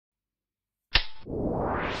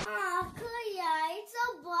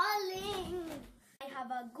have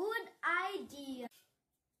a good idea.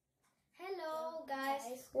 Hello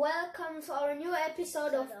guys, welcome to our new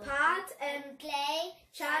episode of Pat and Clay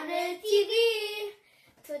Channel TV.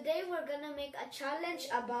 Today we're gonna make a challenge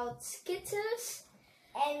about Skittles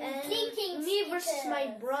and drinking me Skittles versus my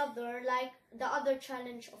brother, like the other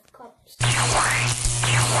challenge of cups.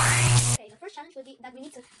 Okay, the first challenge will be that we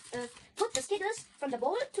need to put the Skittles from the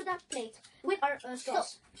bowl to the plate with our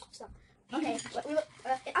straws. Stop. Okay, we will,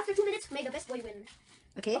 after 2 minutes, may the best boy win.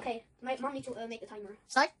 Okay. Okay, my mom needs to make the timer.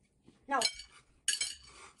 Start. Now.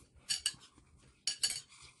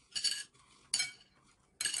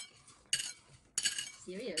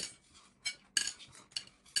 Serious.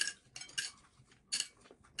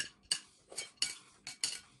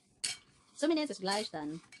 So minutes is gleich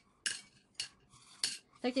dann.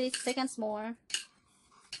 30 seconds more.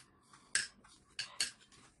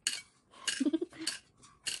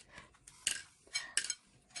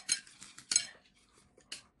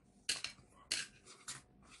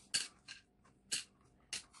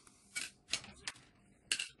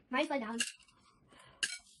 Mine fell down.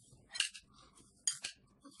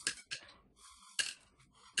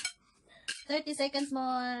 $30 seconds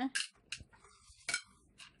more.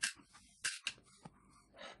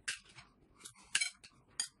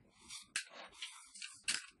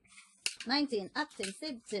 19, 18,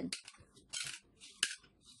 17.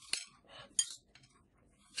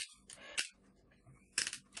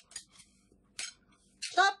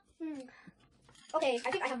 Stop. Okay,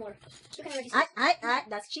 I think I have more. You can already see.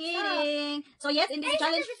 That's cheating. So yes, in this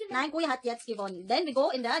challenge, Nein Kuya hat jetzt gewonnen. Then we go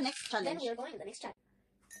in the next Then challenge. we are going to the next challenge.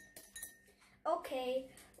 Okay,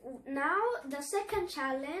 now the second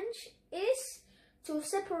challenge is to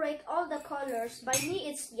separate all the colors. By me,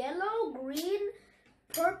 it's yellow, green,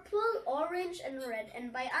 purple, orange, and red.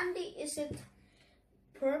 And by Andy, is it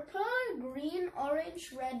purple, green,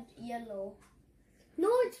 orange, red, yellow? No,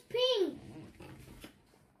 it's pink.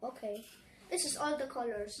 Okay, this is all the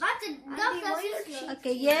colors.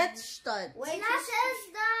 Okay, jetzt start. Wait,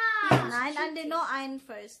 Nein, Andy, no ein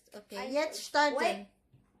first. Okay, jetzt starten. Wait.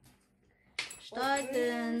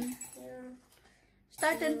 Starten.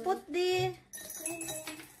 Starten, put the...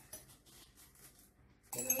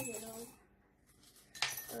 Yellow.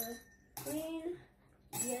 Green,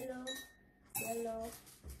 yellow.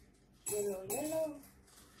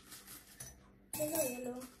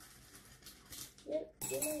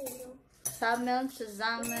 Sammeln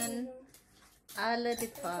zusammen alle die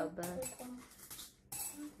Farbe.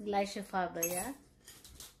 Gleiche Farbe, ja?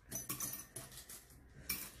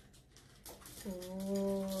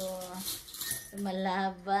 Oh,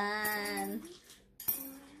 malaban.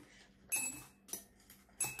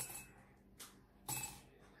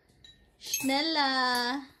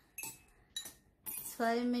 Schneller.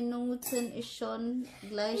 2 Minuten ist schon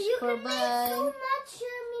gleich vorbei. So much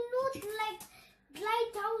minutes, like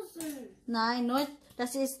 3000. Nein, nur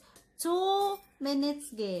das ist 2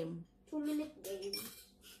 minutes game. 2-minute game.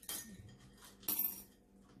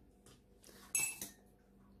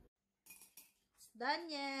 Done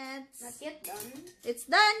yet. Not yet done. It's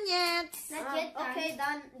done yet. Not yet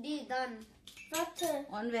done. Okay, done. Warte.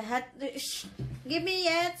 Und wer hat... Gib mir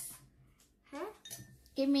jetzt. Huh?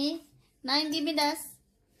 Gib mir. Nein, gib mir das.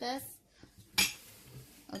 Das.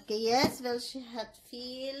 Okay, jetzt, welche hat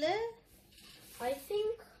viele? I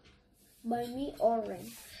think by me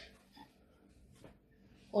orange.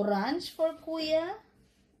 Orange für Kuya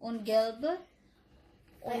und gelbe.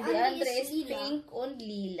 Und die andere ist pink und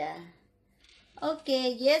lila.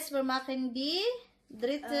 Okay, jetzt wir machen die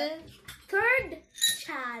dritte. Third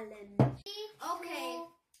challenge. Okay.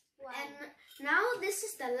 And now this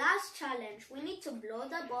is the last challenge. We need to blow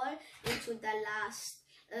the ball into the last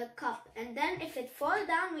cup, and then if it falls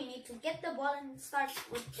down, we need to get the ball and start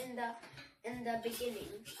in the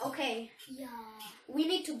beginning. Okay. Yeah. We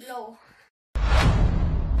need to blow.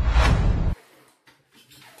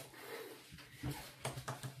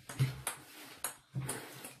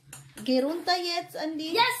 Geh runter jetzt,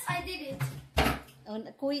 Andi. Yes, I did it. Und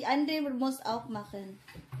Andi muss auch machen.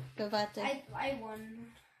 Okay, warte. I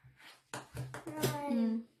won.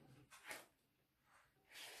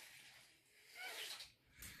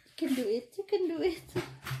 You can do it. You can do it.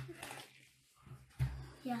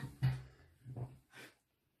 Yeah.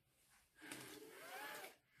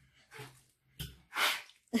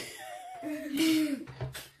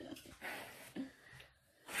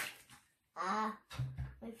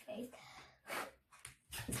 My face.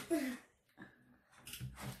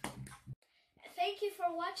 Thank you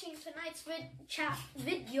for watching tonight's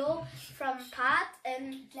video from Pat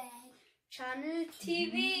and Channel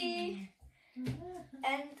TV.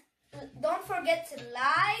 And don't forget to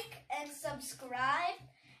like and subscribe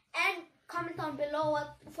and comment down below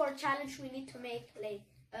what for challenge we need to make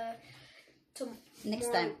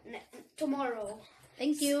Next time. Tomorrow.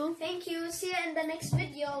 Thank you. Thank you. See you in the next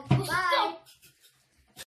video. Bye.